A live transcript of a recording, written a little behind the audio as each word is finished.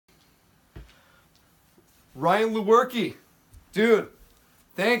Ryan Lewerke, dude,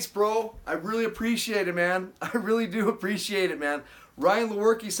 thanks, bro. I really appreciate it, man. I really do appreciate it, man. Ryan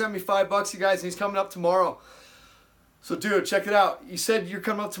Lewerke sent me $5, you guys, and he's coming up tomorrow. So, dude, check it out. You said you're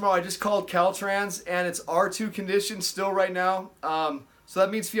coming up tomorrow. I just called Caltrans, and it's R2 condition still right now. So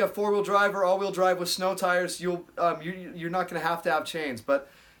that means if you have four-wheel drive or all-wheel drive with snow tires, you're not going to have chains. But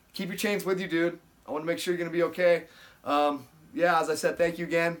keep your chains with you, dude. I want to make sure you're going to be okay. Yeah, as I said, thank you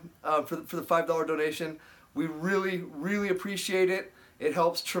again for the $5 donation. We really, really appreciate it. It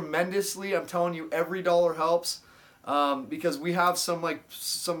helps tremendously. I'm telling you, every dollar helps because we have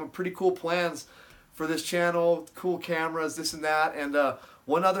some pretty cool plans for this channel, cool cameras, this and that. And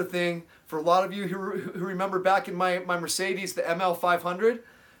one other thing, for a lot of you who remember back in my Mercedes, the ML500,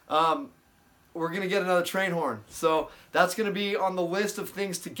 we're going to get another train horn. So that's going to be on the list of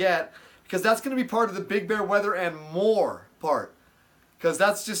things to get because that's going to be part of the Big Bear Weather and More part. Because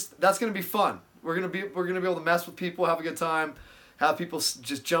that's going to be fun. We're going to be able to mess with people, have a good time, have people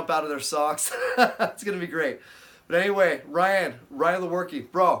just jump out of their socks. It's going to be great. But anyway, Ryan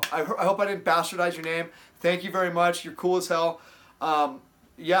Lewerke, bro, I hope I didn't bastardize your name. Thank you very much. You're cool as hell.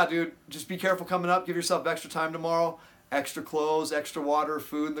 Yeah, dude, just be careful coming up. Give yourself extra time tomorrow. Extra clothes, extra water,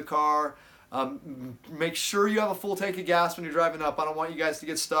 food in the car. Make sure you have a full tank of gas when you're driving up. I don't want you guys to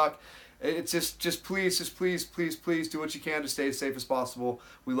get stuck. It's just please do what you can to stay as safe as possible.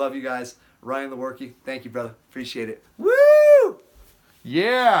 We love you guys. Ryan Lewerke, thank you, brother. Appreciate it. Woo!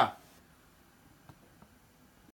 Yeah!